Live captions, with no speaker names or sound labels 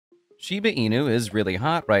Shiba Inu is really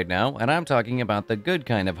hot right now, and I'm talking about the good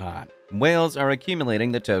kind of hot. Whales are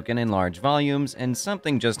accumulating the token in large volumes, and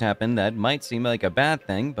something just happened that might seem like a bad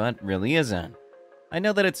thing, but really isn't. I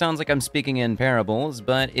know that it sounds like I'm speaking in parables,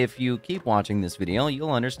 but if you keep watching this video, you'll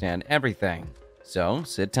understand everything. So,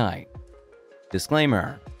 sit tight.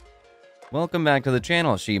 Disclaimer. Welcome back to the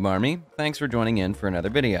channel, SHIB Army. Thanks for joining in for another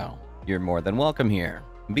video. You're more than welcome here.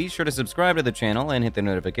 Be sure to subscribe to the channel and hit the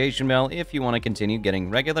notification bell if you want to continue getting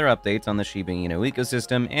regular updates on the Shiba Inu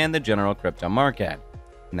ecosystem and the general crypto market.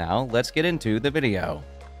 Now, let's get into the video.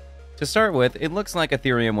 To start with, it looks like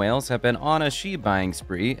Ethereum whales have been on a SHIB buying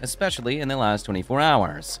spree, especially in the last 24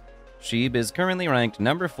 hours. SHIB is currently ranked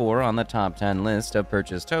number 4 on the top 10 list of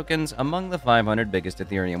purchased tokens among the 500 biggest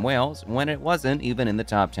Ethereum whales when it wasn't even in the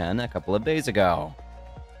top 10 a couple of days ago.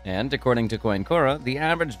 And according to CoinCora, the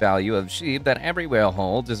average value of SHIB that every whale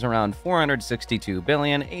holds is around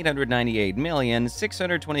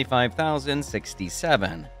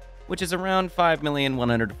 $462,898,625,067, which is around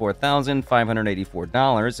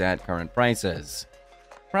 $5,104,584 at current prices.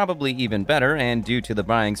 Probably even better, and due to the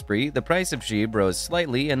buying spree, the price of SHIB rose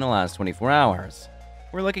slightly in the last 24 hours.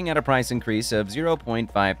 We're looking at a price increase of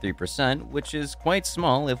 0.53%, which is quite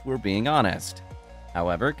small if we're being honest.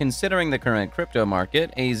 However, considering the current crypto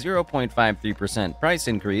market, a 0.53% price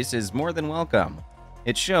increase is more than welcome.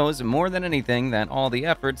 It shows more than anything that all the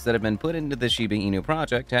efforts that have been put into the Shiba Inu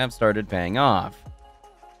project have started paying off.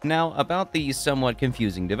 Now, about the somewhat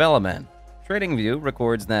confusing development. TradingView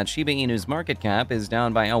records that Shiba Inu's market cap is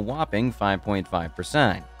down by a whopping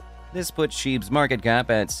 5.5%. This puts SHIB's market cap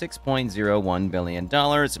at $6.01 billion,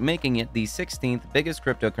 making it the 16th biggest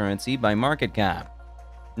cryptocurrency by market cap.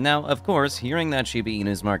 Now, of course, hearing that Shiba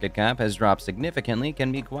Inu's market cap has dropped significantly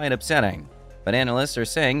can be quite upsetting, but analysts are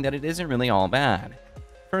saying that it isn't really all bad.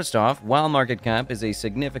 First off, while market cap is a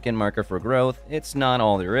significant marker for growth, it's not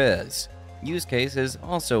all there is. Use case is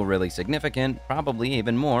also really significant, probably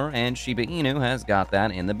even more, and Shiba Inu has got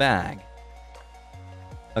that in the bag.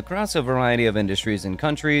 Across a variety of industries and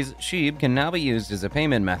countries, SHIB can now be used as a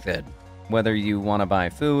payment method. Whether you want to buy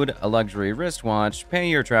food, a luxury wristwatch, pay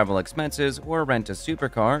your travel expenses, or rent a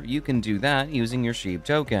supercar, you can do that using your SHIB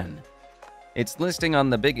token. Its listing on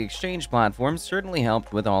the big exchange platforms certainly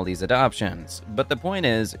helped with all these adoptions, but the point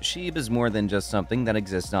is, SHIB is more than just something that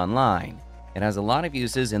exists online. It has a lot of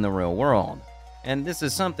uses in the real world, and this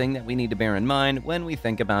is something that we need to bear in mind when we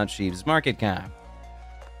think about SHIB's market cap.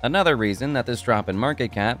 Another reason that this drop in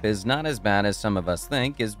market cap is not as bad as some of us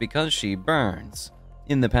think is because SHIB burns.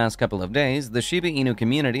 In the past couple of days, the Shiba Inu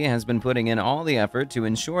community has been putting in all the effort to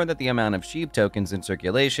ensure that the amount of SHIB tokens in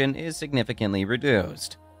circulation is significantly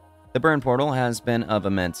reduced. The burn portal has been of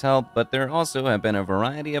immense help, but there also have been a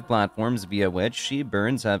variety of platforms via which SHIB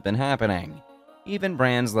burns have been happening. Even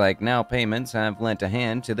brands like Now Payments have lent a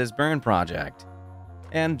hand to this burn project.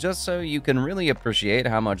 And just so you can really appreciate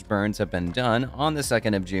how much burns have been done, on the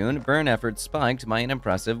 2nd of June, burn efforts spiked by an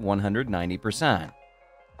impressive 190%.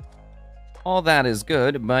 All that is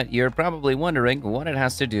good, but you're probably wondering what it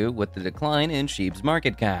has to do with the decline in SHIB's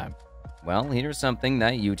market cap. Well, here's something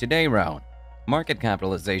that You Today wrote. Market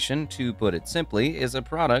capitalization, to put it simply, is a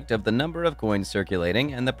product of the number of coins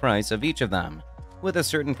circulating and the price of each of them. With a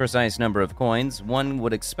certain precise number of coins, one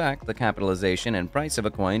would expect the capitalization and price of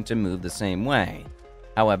a coin to move the same way.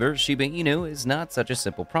 However, Shiba Inu is not such a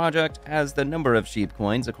simple project, as the number of SHIB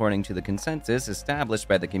coins according to the consensus established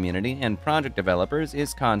by the community and project developers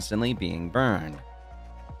is constantly being burned.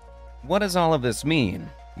 What does all of this mean?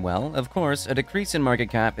 Well, of course, a decrease in market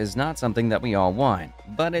cap is not something that we all want,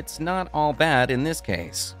 but it's not all bad in this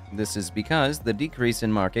case. This is because the decrease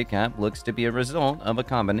in market cap looks to be a result of a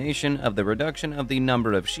combination of the reduction of the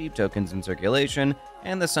number of SHIB tokens in circulation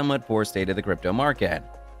and the somewhat poor state of the crypto market.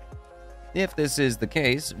 If this is the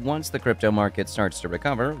case, once the crypto market starts to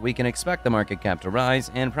recover, we can expect the market cap to rise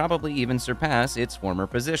and probably even surpass its former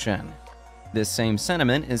position. This same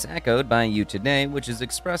sentiment is echoed by You Today, which is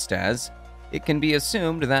expressed as, it can be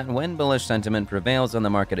assumed that when bullish sentiment prevails on the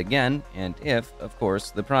market again, and if, of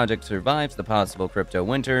course, the project survives the possible crypto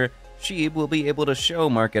winter, SHIB will be able to show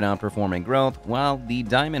market outperforming growth, while the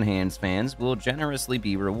Diamond Hands fans will generously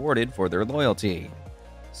be rewarded for their loyalty.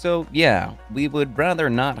 So yeah, we would rather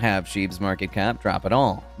not have SHIB's market cap drop at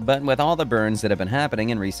all, but with all the burns that have been happening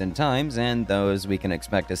in recent times and those we can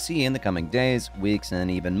expect to see in the coming days, weeks, and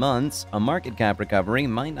even months, a market cap recovery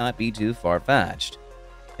might not be too far-fetched.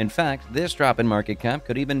 In fact, this drop in market cap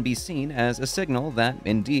could even be seen as a signal that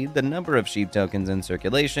indeed the number of SHIB tokens in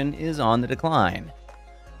circulation is on the decline.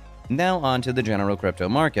 Now on to the general crypto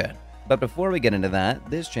market. But before we get into that,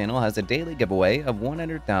 this channel has a daily giveaway of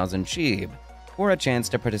 100,000 SHIB. For a chance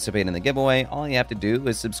to participate in the giveaway, all you have to do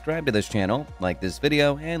is subscribe to this channel, like this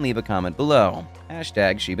video, and leave a comment below.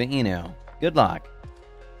 #ShibaInu. Good luck!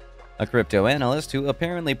 A crypto analyst who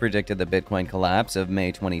apparently predicted the Bitcoin collapse of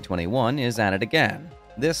May 2021 is at it again.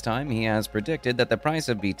 This time, he has predicted that the price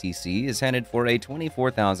of BTC is headed for a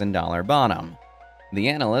 $24,000 bottom. The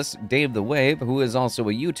analyst, Dave the Wave, who is also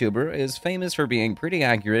a YouTuber, is famous for being pretty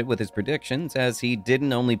accurate with his predictions, as he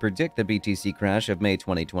didn't only predict the BTC crash of May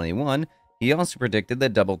 2021, he also predicted the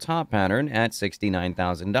double top pattern at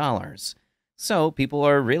 $69,000. So people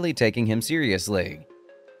are really taking him seriously.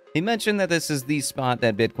 He mentioned that this is the spot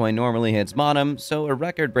that Bitcoin normally hits bottom, so a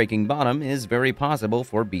record-breaking bottom is very possible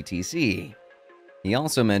for BTC. He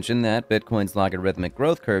also mentioned that Bitcoin's logarithmic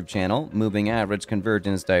growth curve channel, moving average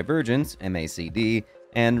convergence divergence (MACD),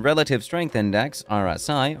 and relative strength index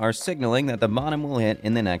 (RSI) are signaling that the bottom will hit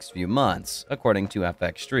in the next few months, according to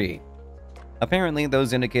FX Street. Apparently,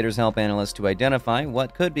 those indicators help analysts to identify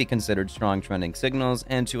what could be considered strong trending signals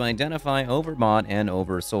and to identify overbought and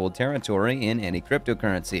oversold territory in any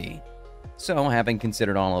cryptocurrency. So, having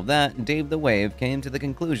considered all of that, Dave the Wave came to the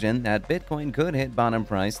conclusion that Bitcoin could hit bottom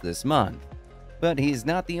price this month. But he's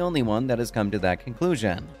not the only one that has come to that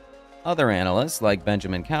conclusion. Other analysts, like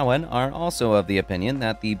Benjamin Cowan, are also of the opinion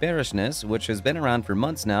that the bearishness, which has been around for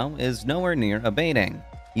months now, is nowhere near abating.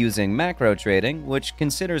 Using macro trading, which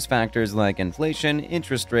considers factors like inflation,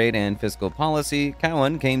 interest rate, and fiscal policy,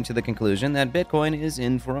 Cowan came to the conclusion that Bitcoin is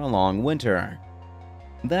in for a long winter.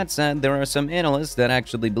 That said, there are some analysts that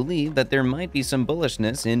actually believe that there might be some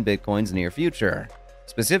bullishness in Bitcoin's near future.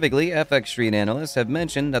 Specifically, FX Street analysts have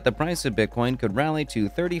mentioned that the price of Bitcoin could rally to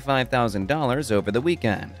 $35,000 over the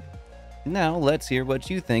weekend. Now, let's hear what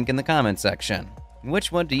you think in the comment section.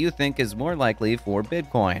 Which one do you think is more likely for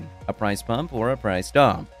Bitcoin, a price pump or a price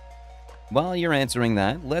dump? While you're answering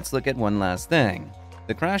that, let's look at one last thing.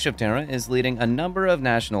 The crash of Terra is leading a number of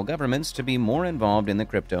national governments to be more involved in the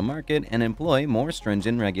crypto market and employ more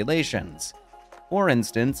stringent regulations. For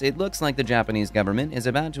instance, it looks like the Japanese government is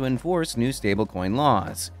about to enforce new stablecoin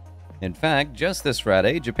laws. In fact, just this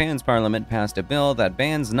Friday, Japan's parliament passed a bill that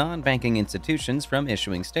bans non-banking institutions from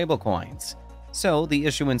issuing stablecoins. So, the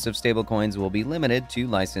issuance of stablecoins will be limited to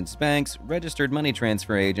licensed banks, registered money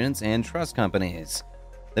transfer agents, and trust companies.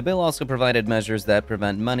 The bill also provided measures that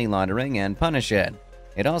prevent money laundering and punish it.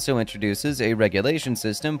 It also introduces a regulation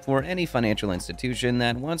system for any financial institution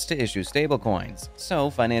that wants to issue stablecoins, so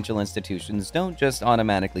financial institutions don't just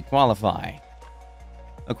automatically qualify.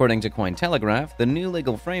 According to Cointelegraph, the new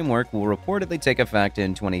legal framework will reportedly take effect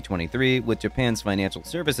in 2023, with Japan's Financial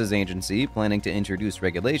Services Agency planning to introduce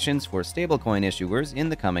regulations for stablecoin issuers in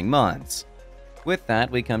the coming months. With that,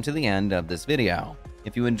 we come to the end of this video.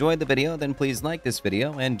 If you enjoyed the video, then please like this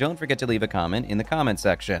video and don't forget to leave a comment in the comment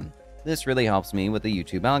section. This really helps me with the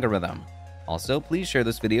YouTube algorithm. Also, please share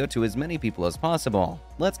this video to as many people as possible.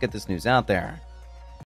 Let's get this news out there.